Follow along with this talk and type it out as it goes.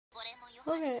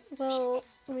Okay, well,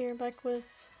 we are back with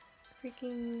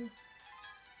freaking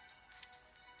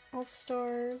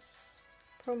All-Stars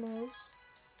promos.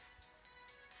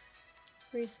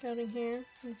 Free scouting here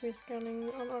and free scouting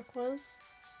on Aqours.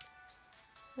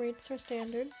 Rates are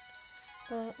standard,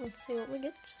 but let's see what we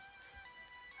get.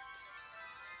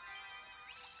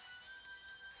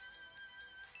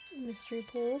 Mystery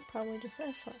pool, probably just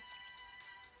SR.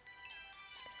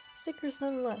 Stickers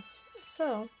nonetheless.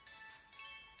 So,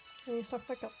 let me stock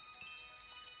back up.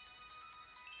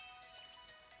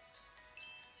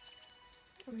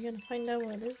 We're gonna find out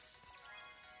what it is.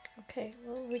 Okay,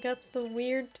 well, we got the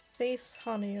weird face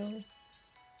Haneo.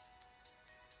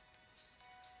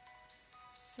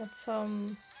 That's,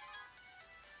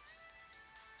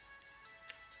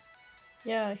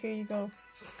 yeah, here you go.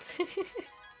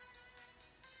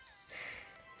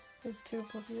 That's too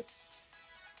appropriate.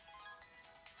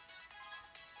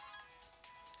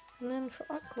 And then for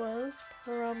Aqours,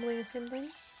 probably the same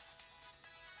thing.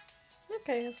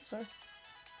 Okay, SSR.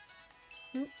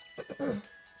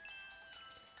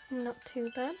 Not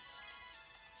too bad.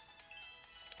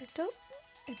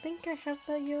 I think I have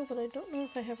that Yo, but I don't know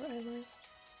if I have it idolized.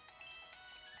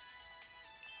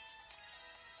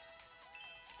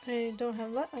 I don't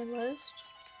have that idolized.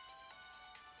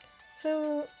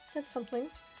 So, that's something.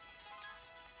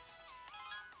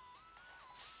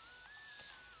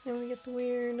 Then we get the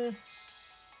weird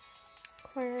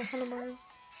choir Hanamar.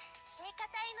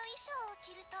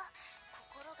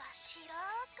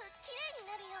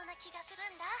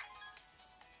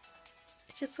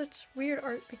 It's just such weird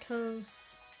art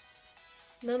because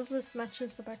none of this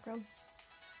matches the background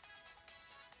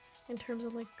in terms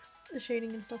of like the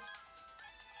shading and stuff.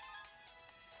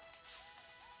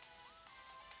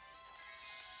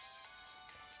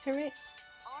 Hooray!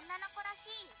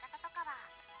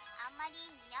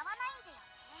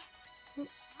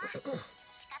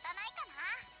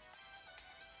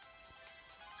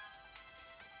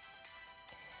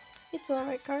 It's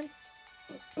alright, card.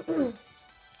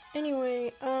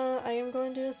 Anyway, I am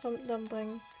going to do some dumb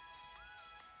thing.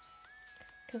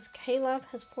 Because K-Lab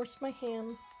has forced my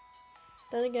hand.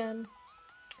 Then again,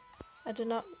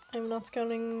 I'm not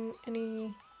scouting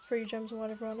any free gems or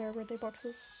whatever on our birthday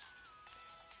boxes.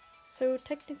 So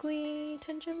technically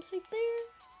 10 gems safe there.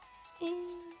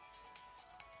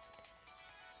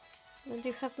 I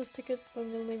do have this ticket, but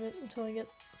I'm gonna leave it until I get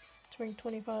to rank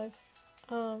 25.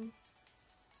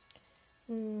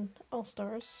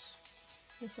 All-Stars.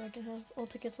 So I can have all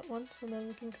tickets at once and then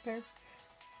we can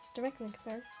directly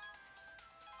compare.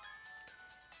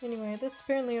 Anyway, this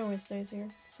apparently always stays here,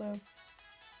 so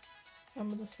I'm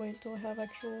gonna just wait till I have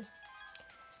actual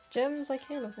gems I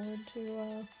can afford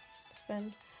to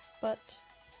spend. But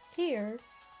here,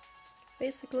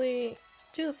 basically,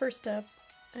 do the first step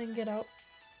and get out.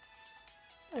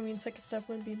 I mean, second step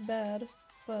wouldn't be bad,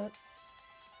 but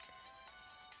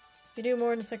if you do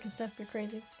more in the second step, you're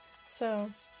crazy.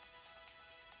 So,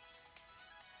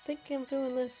 thinking of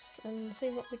doing this and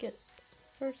seeing what we get.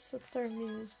 First, let's start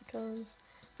Muse, because,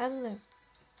 I don't know.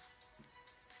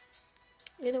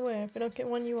 Either way, if we don't get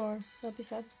one UR, that'd be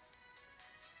sad.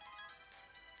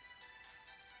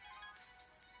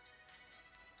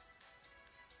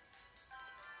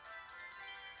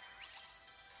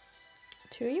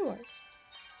 Two URs.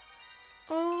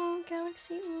 Oh,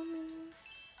 Galaxy Umi.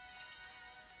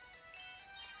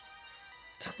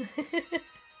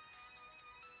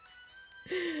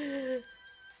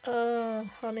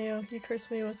 Haneo, you cursed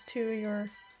me with two of your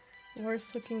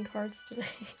worst looking cards today.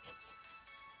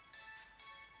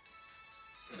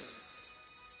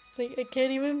 Like, I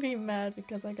can't even be mad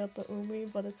because I got the Umi,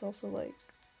 but it's also like,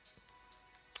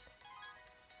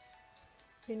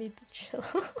 you need to chill.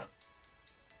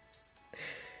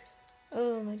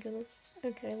 Oh my goodness.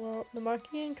 Okay, well, the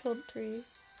Maki and Code 3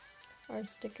 are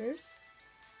stickers.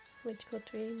 Which Code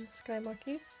 3 and Sky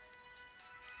Maki.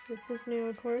 This is new,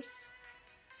 of course.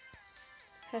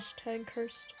 Hashtag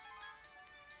cursed.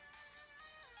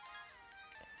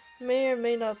 May or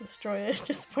may not destroy it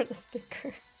just for the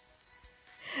sticker.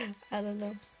 I don't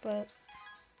know, but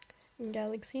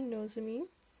Galaxy Nozomi.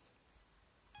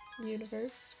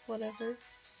 Universe, whatever.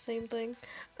 Same thing.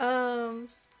 Not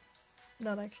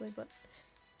actually, but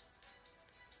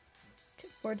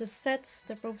for the sets,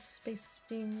 they're both space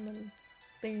theme, and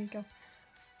there you go.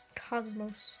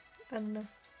 Cosmos. I don't know.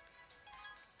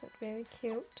 But very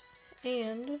cute.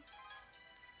 And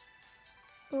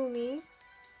Umi.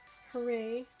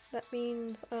 Hooray. That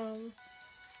means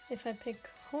if I pick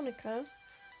Honika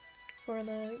for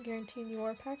the guaranteed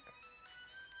UR pack,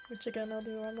 which again I'll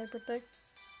do on my birthday.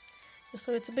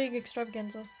 So it's a big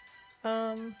extravaganza.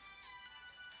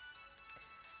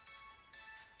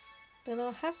 then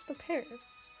I'll have the pair,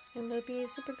 and that'll be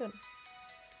super good.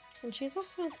 And she's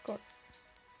also a score.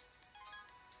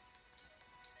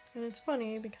 And it's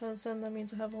funny because then that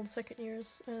means I have all the second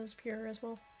years as pure as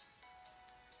well.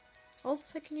 All the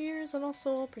second years and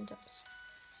also all printouts.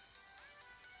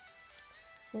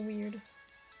 Weird.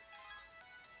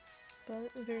 But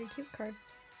a very cute card.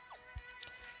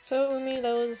 So Umi,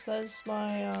 that's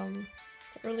my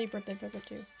early birthday present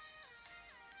to you.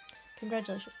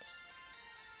 Congratulations.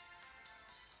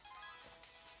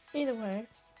 Either way,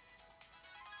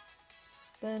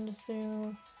 then just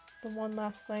do the one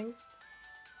last thing.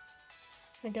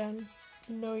 Again,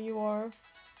 no you are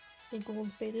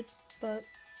equals baited, but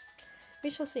we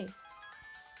shall see.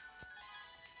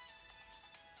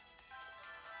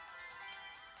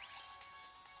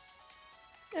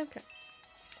 Okay.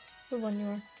 The one you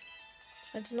are.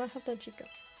 I do not have that Chica.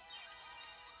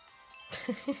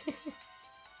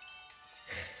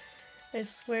 I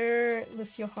swear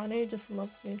this Yohane just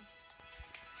loves me.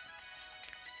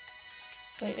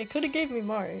 Like, it could've gave me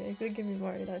Mari. It could've given me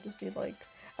Mari and I'd just be like,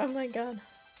 oh my god,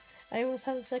 I almost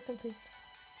have a set complete.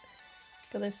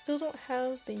 Because I still don't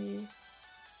have the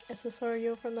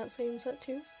SSRO from that same set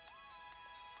too.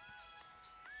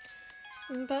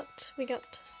 But we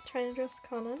got China Dress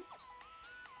Kana,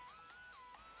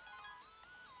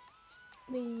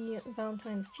 the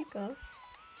Valentine's Chica,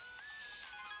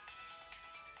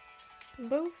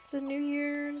 both the New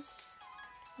Year's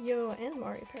Yo and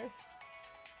Mari pair.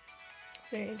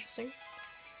 Very interesting.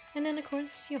 And then of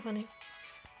course Yohane.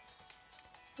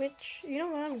 Which, you know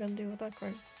what I'm gonna do with that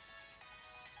card.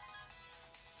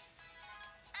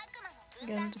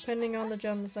 Again, depending on the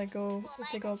gems I go,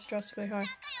 if they go up drastically high,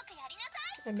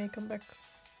 I may come back.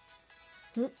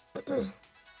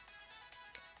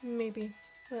 Maybe,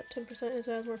 but 10% is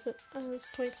as worth it as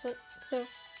 20%, so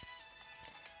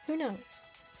who knows?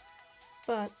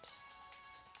 But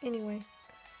anyway,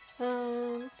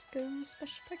 let's go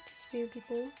special practice for you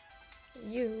people.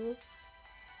 You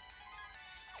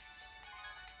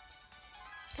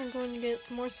are going to get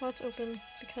more slots open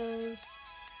because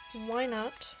why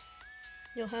not?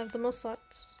 You'll have the most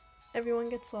slots. Everyone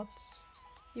gets slots.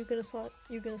 You get a slot,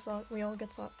 you get a slot, we all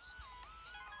get slots.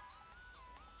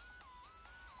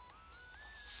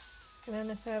 And then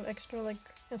if I have extra like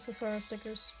SSR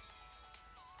stickers,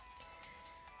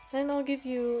 then I'll give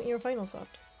you your final slot.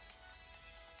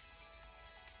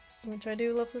 Which I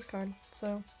do love this card,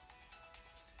 so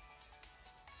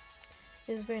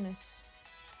it's very nice.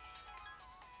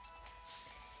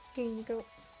 Here you go.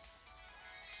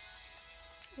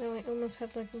 Now I almost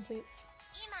have that complete.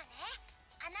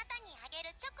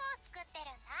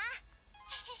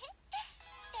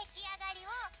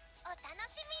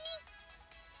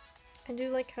 I do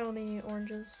like how the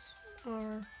oranges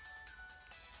are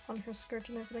on her skirt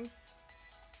and everything.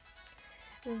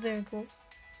 Very cool.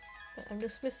 But I'm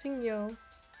just missing Yo,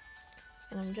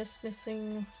 and I'm just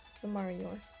missing the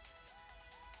Mario.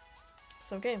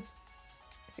 So game,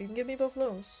 if you can give me both of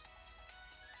those,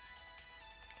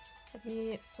 that'd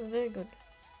be very good.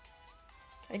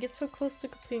 I get so close to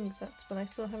completing sets, but I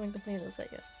still haven't completed the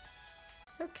set yet.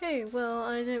 Okay, well,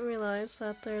 I didn't realize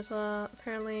that there's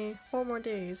apparently 4 more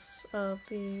days of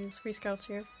these free scouts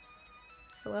here.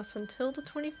 It lasts until the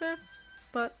 25th,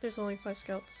 but there's only 5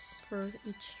 scouts for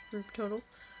each group total,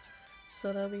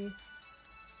 so that'll be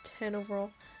 10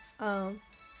 overall. And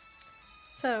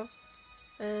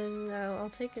I'll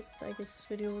take it. I guess this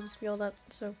video will just be all that,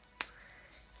 so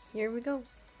here we go.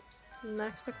 I'm not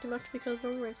expecting much because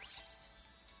no ranks.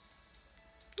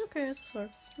 Okay, it's a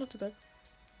start. Not too bad.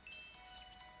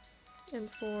 And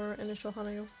for initial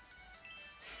Hanayo.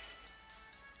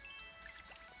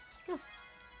 Oh.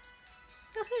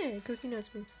 Oh hey, Cookie knows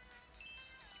me.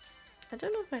 I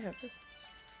don't know if I have her.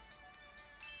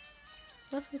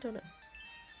 Honestly, I don't know.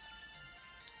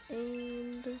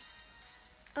 And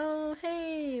oh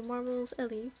hey, Marvel's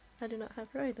Ellie. I do not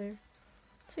have her either.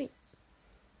 Sweet.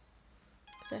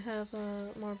 So I have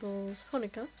Marvel's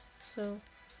Honika, so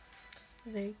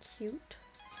very cute.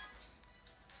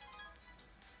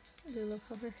 I do love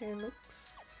how her hair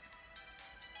looks.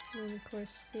 And then of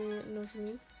course the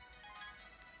Nozomi.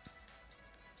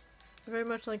 I very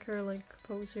much like her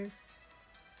pose here.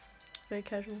 Very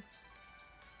casual.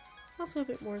 Also a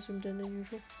bit more zoomed in than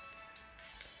usual.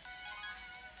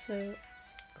 So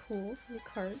cool, new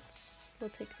cards. We'll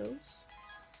take those.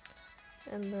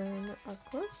 And then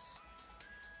Aqours.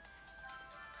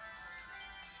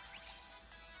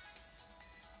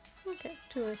 Okay,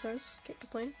 2 LLSIFs, can't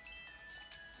complain.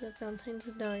 The Valentine's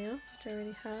Dahlia, which I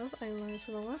already have. I analyze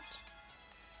it a lot.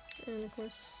 And of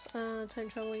course, Time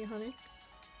Travel Yohane.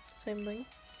 Same thing.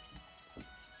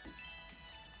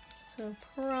 so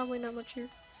probably not much here.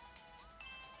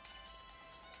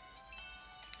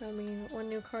 I mean, one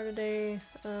new card a day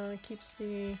keeps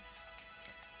the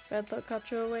bad luck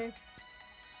gotcha away.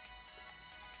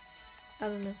 I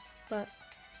don't know, but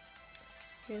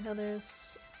you know how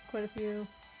there's quite a few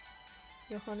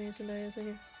Yohanes and Dayas in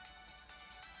here.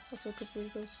 Also a couple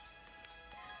of those.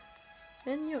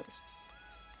 And yours.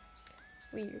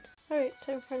 Weird. Alright,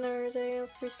 time for another day of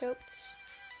free scouts.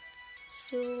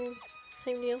 Still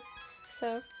same deal.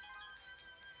 So,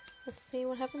 let's see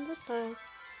what happens this time.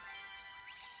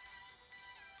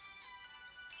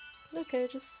 Okay,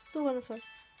 just the one aside.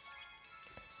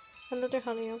 Another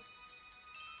Hanyo.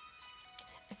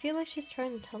 I feel like she's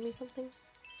trying to tell me something.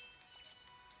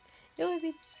 Yo,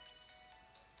 maybe.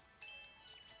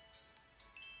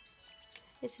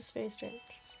 It's just very strange.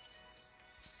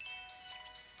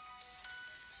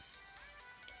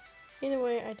 Either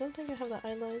way, I don't think I have the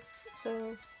eyelids,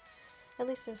 so at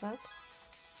least there's that.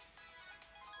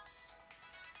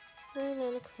 And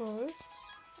then of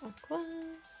course,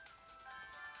 Aqours.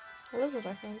 I love the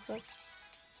backgrounds though.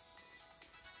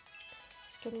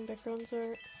 Scouting backgrounds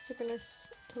are super nice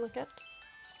to look at.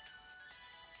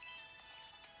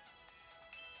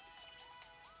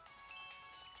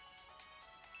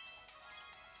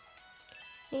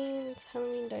 And it's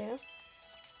Halloween Daya,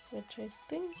 which I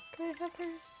think I have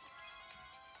her.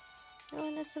 Oh,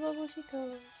 and that's the bubble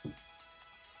Chico.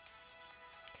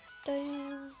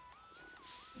 Daya.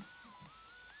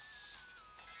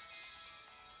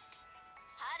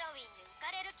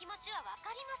 気持ちはわ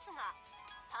かりますが、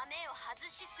羽目を外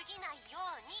しすぎないよ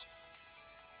うに。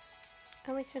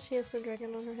I like how she has the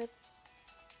dragon on her head.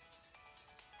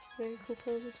 Very cool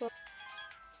pose as well.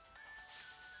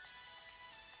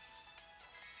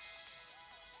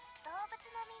 動物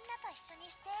のみんなと一緒に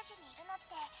ステージにいるのっ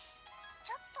て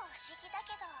ちょっと不思議だ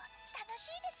けど楽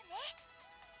しいですね。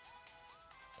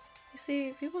You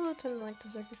see, people don't tend to like the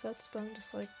circus sets, but I'm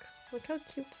just like, look how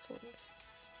cute this one is.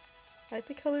 I like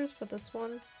the colors, but this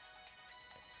one,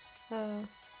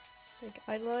 like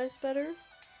idealized better,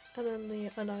 and then the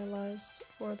unidealized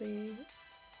for the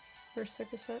first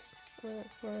circus set, or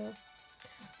for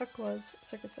Aqours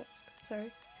circus set.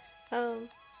 Sorry. I don't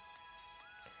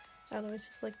know. It's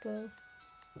just like the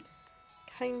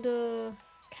kinda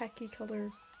khaki color,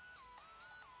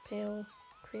 pale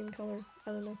cream color.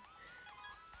 I don't know.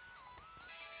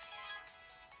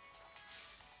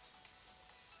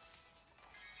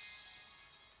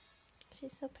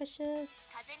 She's so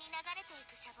precious. 風に流れてい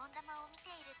くシャボン玉を見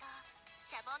ていると、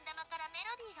シャボン玉からメ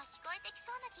ロディーが聞こえてきそ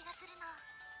うな気がするの。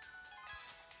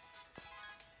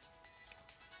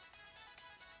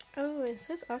Oh, it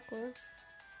says Aqours.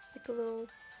 It's like a little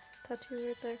tattoo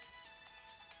right there.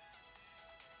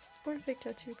 Or a fake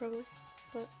tattoo, probably.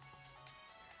 But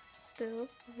still,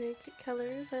 very cute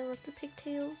colors. I love the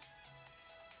pigtails.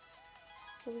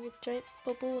 Having a giant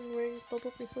bubble and wearing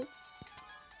bubble bracelet.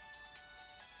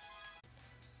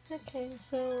 Okay,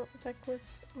 so back with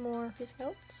more free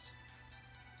scouts.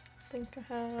 I think I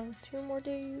have 2 more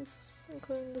days,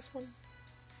 including this one.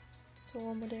 So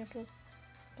 1 more day after this.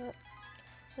 But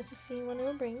let's just see what it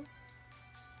will bring.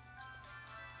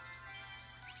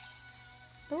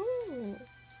 Oh!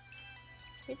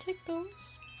 We take those.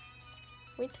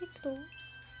 We take those.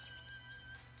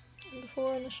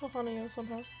 Before initial Hanayo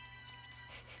somehow.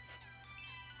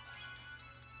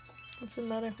 It's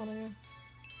another Hanayo.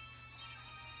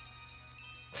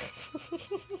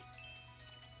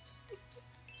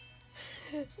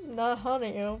 Not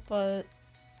Hanayo, but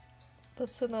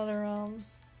that's another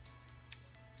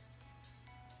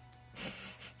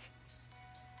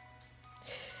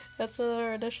that's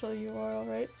another initial URL,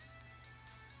 right?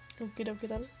 Okie dokie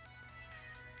then.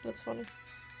 That's funny.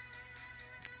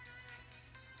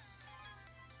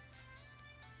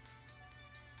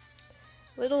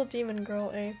 Little demon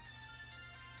girl, eh?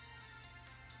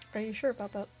 Are you sure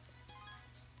about that?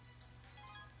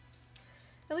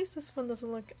 At least this one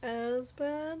doesn't look as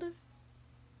bad.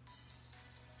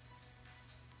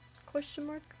 Question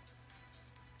mark?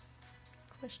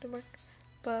 Question mark.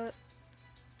 But,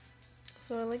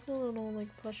 so I like the little,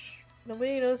 like, plush.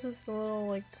 Nobody notices the little,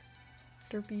 like,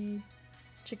 derpy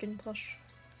chicken plush.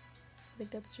 I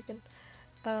think that's chicken.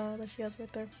 That she has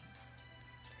right there.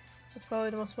 That's probably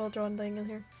the most well-drawn thing in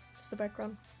here. It's the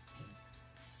background.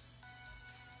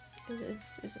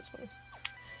 It's this funny.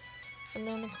 And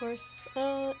then, of course,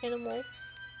 Animal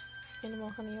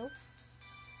Hanyo.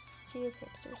 She is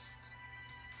hamsters.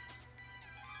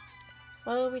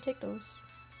 Well, we take those.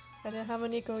 I didn't have a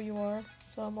Nico UR,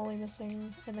 so I'm only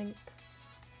missing, I think,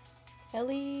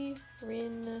 Ellie,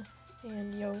 Rin,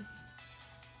 and Yo.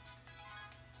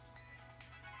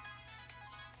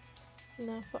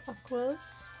 Now for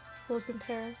Aqours, we'll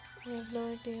compare. I have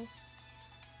no idea.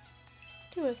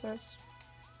 2 SRs.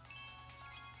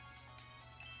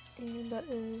 And that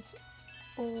is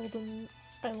old and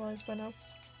idolized by now.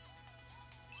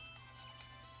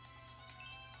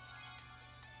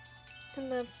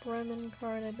 And that Bremen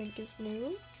card I think is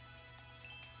new.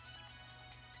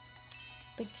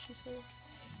 I think she's new.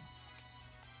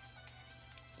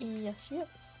 Yes, she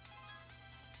is.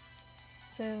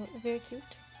 So, very cute.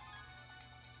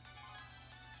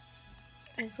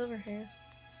 I just love her hair.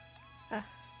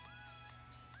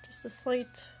 Just the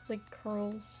slight, like,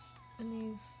 curls in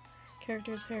these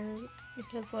characters' hair.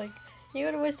 Because, like, you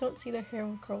always don't see their hair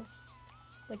with curls.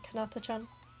 Like, Kanata-chan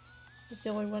is the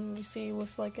only one you see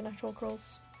with, like, an actual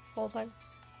curls all the time.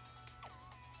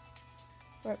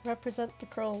 Represent the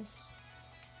curls.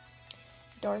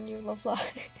 Darn you, Love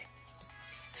Live.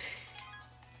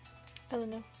 I don't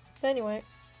know. But anyway,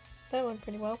 that went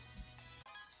pretty well.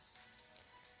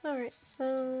 Alright,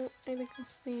 so I think this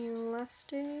is the last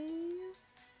day.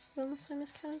 Unless I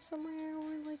miscounted somewhere,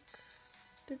 or like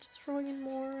they're just throwing in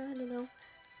more, I don't know.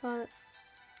 But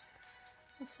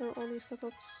also all these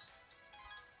step-ups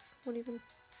won't even.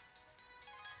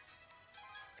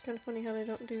 It's kind of funny how they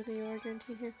don't do the UR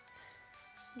guarantee here.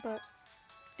 But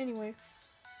anyway,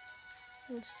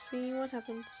 let's see what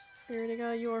happens. I already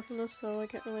got a UR from this, so I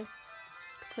can't really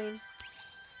complain.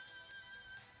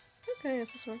 Okay,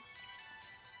 SSR.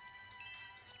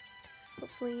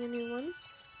 Hopefully a new one.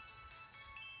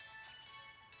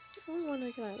 Only one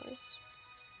I can idolize.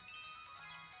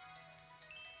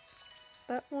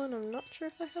 That one, I'm not sure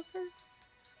if I have her.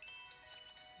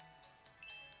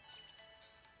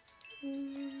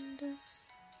 And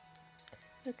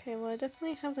okay, well I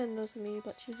definitely have that Nozomi,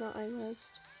 but she's not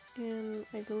idolized. And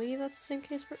I believe that's the same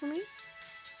case for Umi.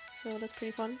 So that's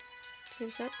pretty fun. Same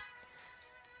set.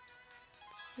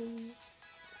 Let's see.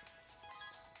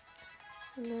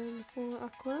 And then for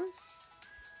Aqours.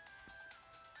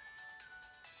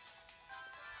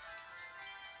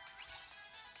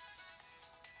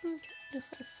 Okay,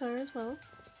 just SSR as well.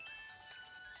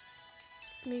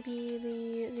 Maybe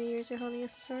the New Year's Yohane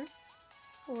SSR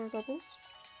or Bubbles.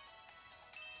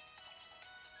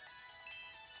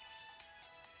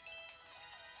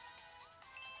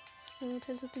 And it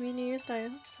turns out to be New Year's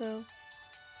Dio, so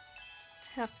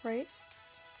half right.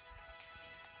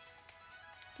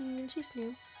 And she's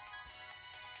new.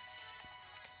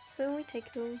 So we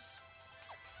take those.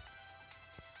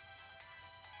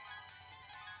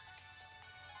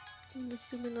 And just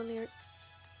zoom in on the art.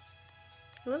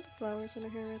 I love the flowers in her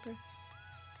hair right there.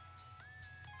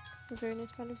 A very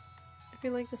nice pattern. I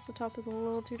feel like just the top is a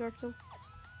little too dark though.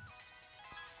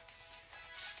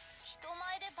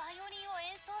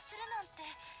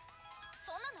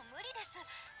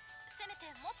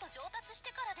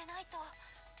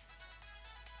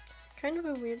 Kind of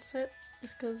a weird set,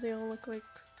 just because they all look like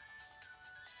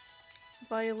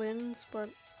violins, but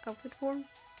outfit form.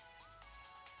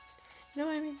 You know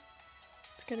what I mean?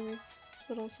 It's kind of weird,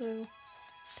 but also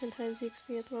 10 times the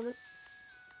XP at the moment.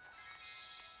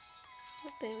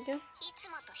 But there we go.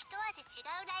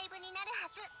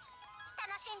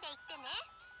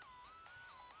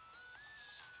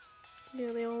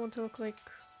 Yeah, they all want to look like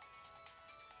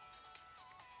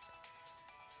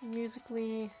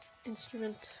musically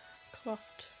instrument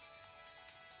clocked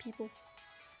people,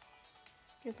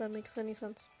 if that makes any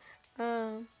sense.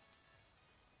 Still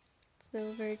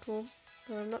very cool.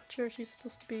 Though I'm not sure she's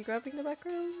supposed to be grabbing the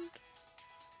background.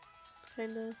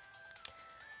 Kinda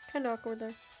awkward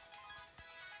there.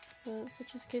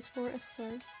 Such is the case for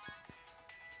SSRs.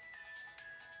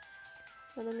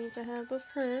 But that means I have both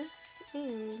her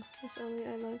and this early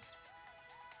eyelash.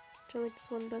 Which I like this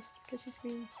one best because she's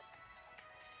green.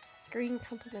 Green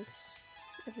complements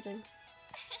everything.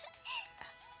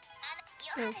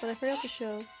 Oh, but I forgot to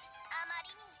show.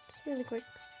 Just really quick.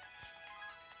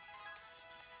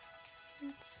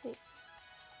 Let's see.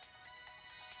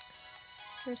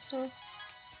 First off,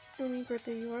 Umi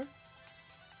birthday you are.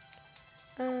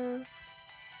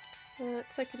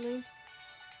 Secondly,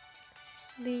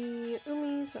 the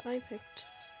Umis that I picked.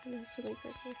 Let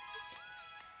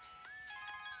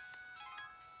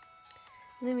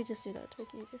me just do that to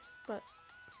make it easier. But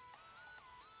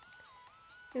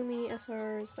Umi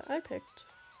SRs that I picked,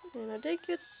 and I did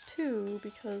get 2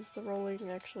 because the rolling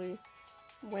actually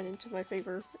went into my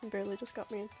favor and barely just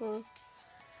got me the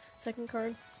second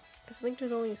card. Because I think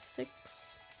there's only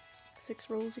 6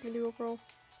 rolls you can do overall,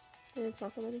 and it's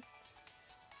not that many.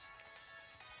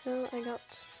 So I got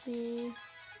the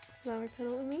flower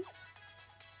petal Umi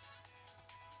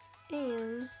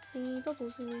and the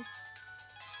bubbles Umi.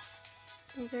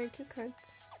 They're very cute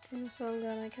cards, And so I'm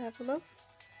glad I can have them both,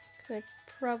 because I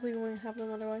probably wouldn't have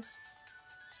them otherwise.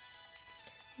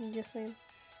 I'm just saying.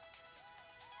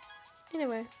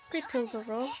 Anyway, great pills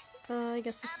overall. I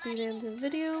guess this will be the end of the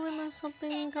video unless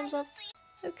something comes up.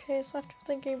 Okay, so after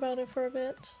thinking about it for a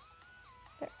bit,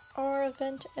 there are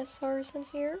event SRs in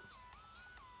here.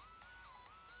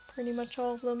 Pretty much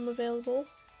all of them available.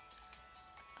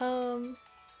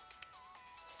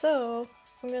 So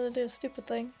I'm gonna do a stupid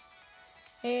thing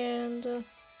and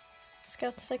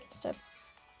scout the second step.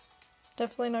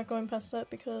 Definitely not going past that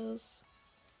because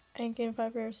I ain't getting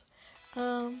 5 rares.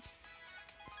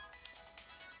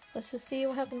 Let's just see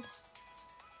what happens.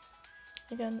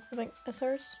 Again, event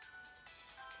SRs.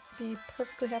 Be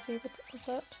perfectly happy with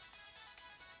that.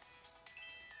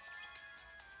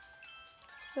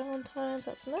 It's Valentine's,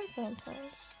 that's another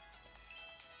Valentine's.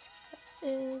 That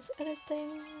is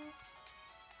editing.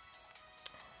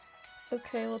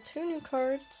 Okay, well, 2 new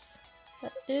cards.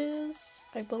 That is,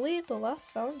 I believe, the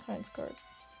last Valentine's card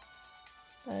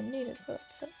that I needed for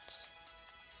that set.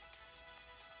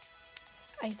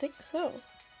 I think so.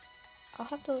 I'll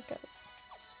have to look at it.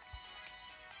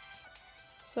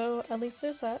 So, at least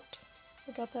there's that.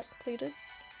 I got that completed.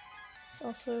 There's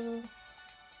also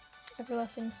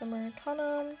Everlasting Summer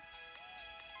Kanan,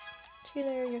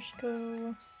 Chile,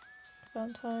 Yoshiko,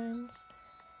 Valentine's.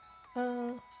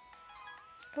 I'll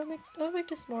make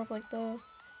this more of like the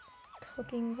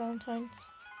cooking Valentine's.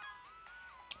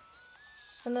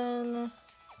 And then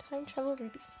Time Travel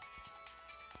Ruby.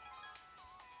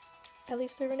 At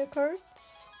least there were new cards.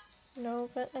 No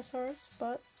event SRs,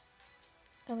 but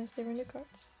at least there were new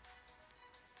cards.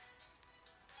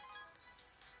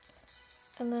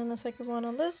 And then the second one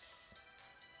on this.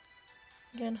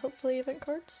 Again, hopefully event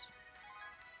cards.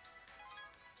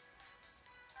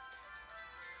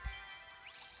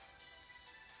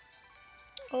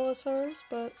 All SRs,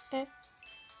 but eh.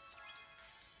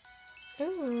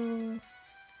 Ooh.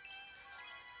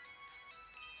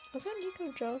 Was that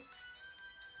Nico Joe?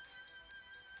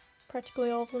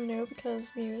 Practically all of them new because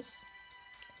Muse.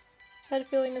 I had a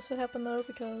feeling this would happen though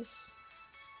because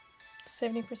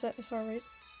 70% SR rate.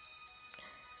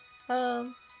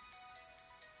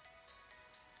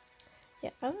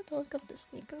 Yeah, I have to look up this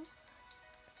Nico.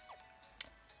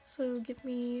 So give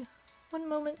me one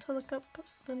moment to look up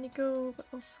the Nico, but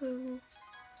also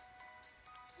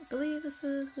I believe this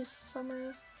is this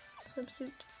summer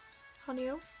swimsuit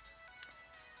Hanyo. And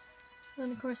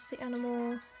then of course the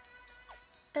animal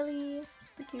Ellie,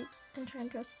 super cute,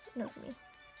 Enchantress Nozomi.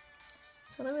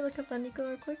 So let me look up that Nico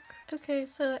real quick. Okay,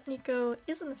 so that Nico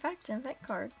is in fact an event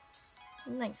card.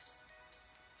 Nice.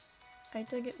 I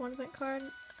did get one event card,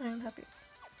 I am happy.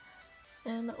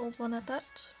 And the old one at that.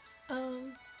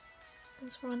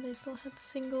 This one they still had the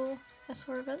single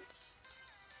SR events.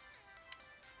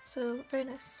 So, very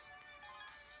nice.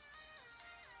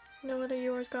 No other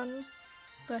yours gotten,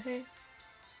 but hey,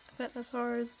 event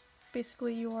SR is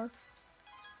basically your.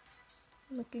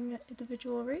 Looking at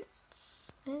individual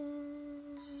rates,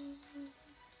 and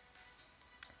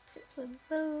it will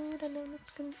load. I know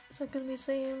it's not gonna be the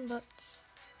same, but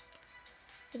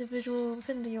individual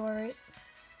within the UR rate.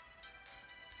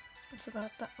 It's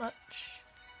about that much.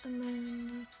 And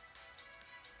then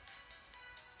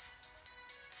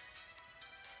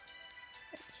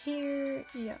right here,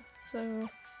 yeah, so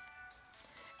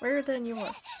rarer than you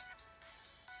are.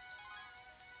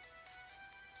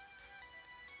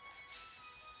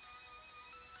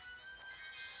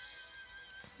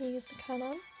 Use the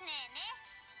Canon.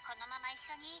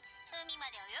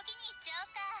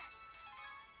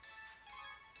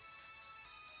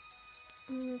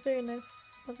 Very nice.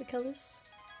 Love the colors.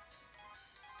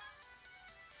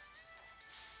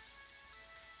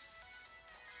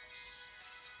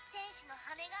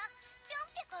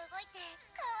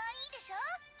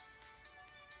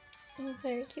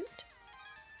 Very cute.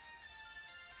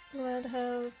 Glad to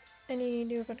have any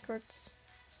new event cards,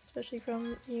 especially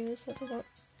from Muse, as I don't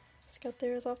scout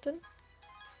there as often.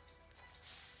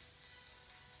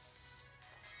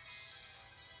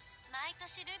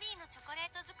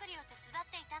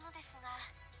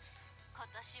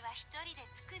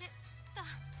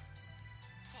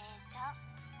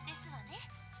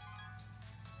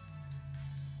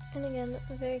 And again,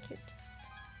 very cute.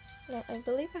 Now, I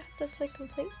believe I have that set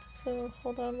complete, so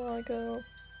hold on while I go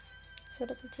set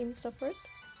up the team stuff for it.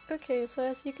 Okay, so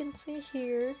as you can see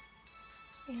here,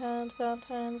 we had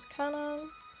Valentine's Kanan,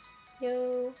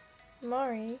 Yo,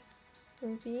 Mari,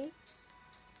 Ruby,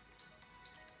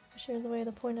 which is the way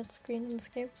the pointed screen in this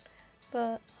game,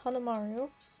 but Hanamaru,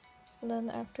 and then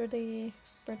after the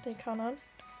birthday Kanan,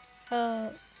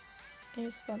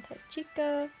 is Valentine's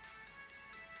Chica,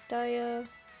 Daya,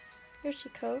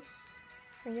 Yoshiko,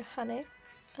 or Yohane,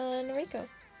 and Reiko.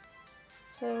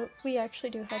 So we actually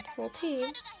do have the full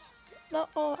team. Not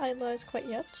all idolized quite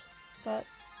yet, but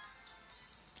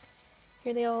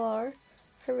here they all are.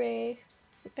 Hooray!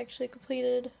 We actually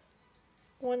completed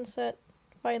one set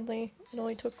finally. It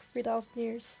only took 3,000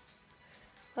 years.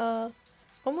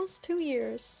 Almost 2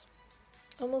 years.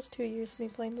 Almost 2 years of me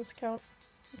playing this account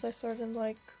since I started in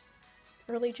like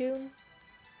early June,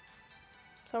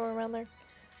 somewhere around there.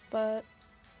 But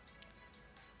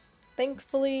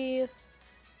thankfully,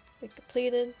 we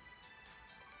completed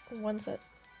one set.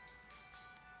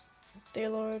 Dear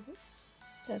Lord,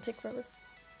 that'd take forever.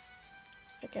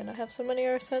 Again, I have so many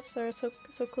other sets that are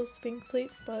so close to being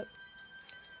complete, but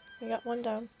I got one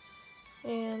down.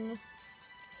 And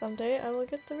someday I will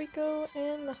get the Riko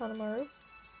and the Hanamaru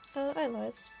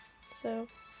idolized. So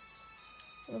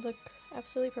it will look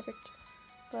absolutely perfect.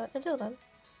 But until then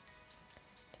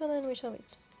we shall wait.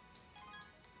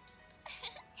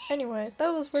 Anyway,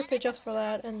 that was worth it just for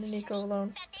that and the Nico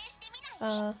alone.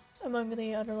 Among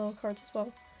the other little cards as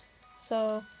well.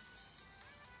 So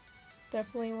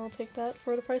definitely will take that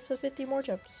for the price of 50 more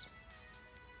gems.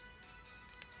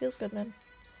 Feels good, man.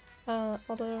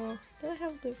 Although, did I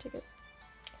have a blue ticket?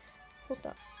 Hold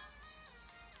on.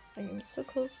 I am so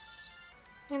close.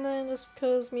 And then just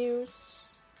because Muse.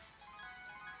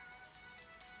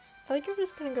 I think I'm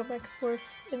just gonna go back and forth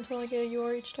until I get a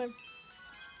UR each time.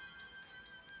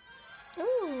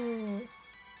 Ooh.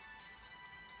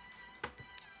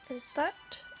 Is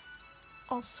that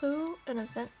also an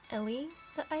event Ellie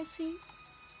that I see?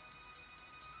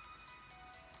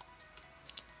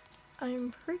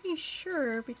 I'm pretty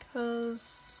sure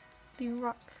because the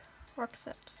rock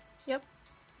set. Yep.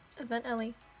 Event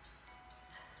Ellie.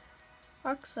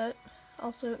 Rock set.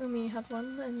 Also Umi had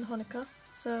one and Honoka.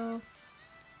 So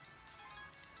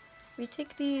we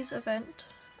take these event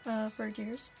for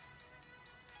gears.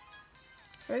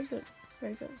 Very good.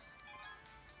 Very good.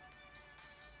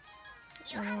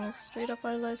 And I'll straight up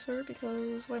idolize her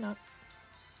because why not?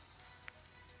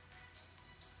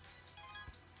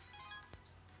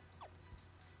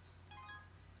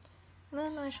 And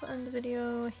then I shall end the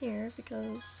video here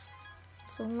because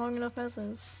it's long enough as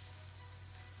is.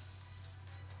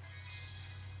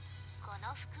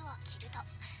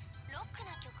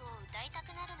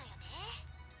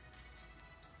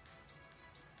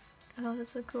 Oh,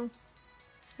 that's so cool.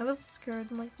 I love this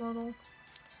card, like the little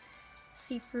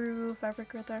see-through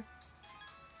fabric right there.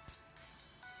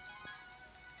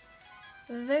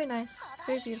 Very nice,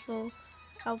 very beautiful.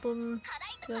 Album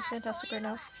feels fantastic right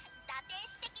now.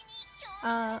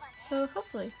 So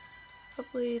hopefully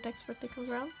next birthday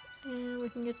comes around and we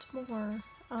can get more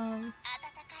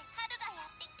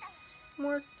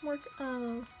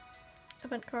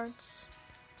event cards.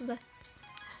 Blech.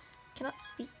 Cannot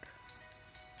speak.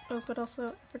 Oh, but also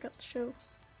I forgot the show.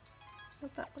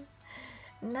 Not that one.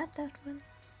 Not that one.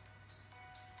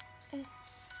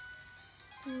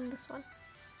 This one.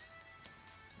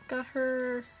 Got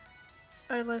her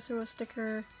idolizer with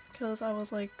sticker because I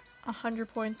was like 100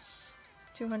 points,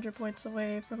 200 points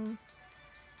away from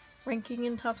ranking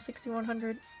in top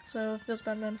 6100. So it feels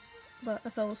bad, man. But I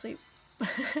fell asleep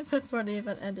before the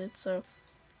event ended, so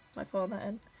my fault on that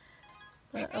end.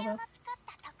 But oh well.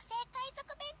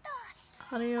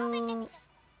 Hanyo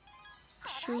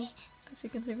Shu, as you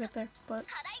can see right there. But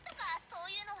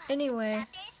anyway,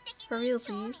 for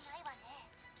realsies,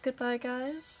 goodbye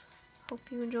guys. Hope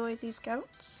you enjoyed these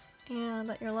scouts and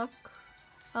that your luck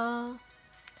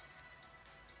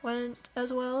went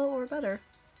as well or better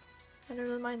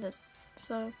than minded.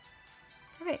 So,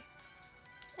 alright.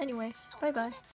 Anyway, bye bye.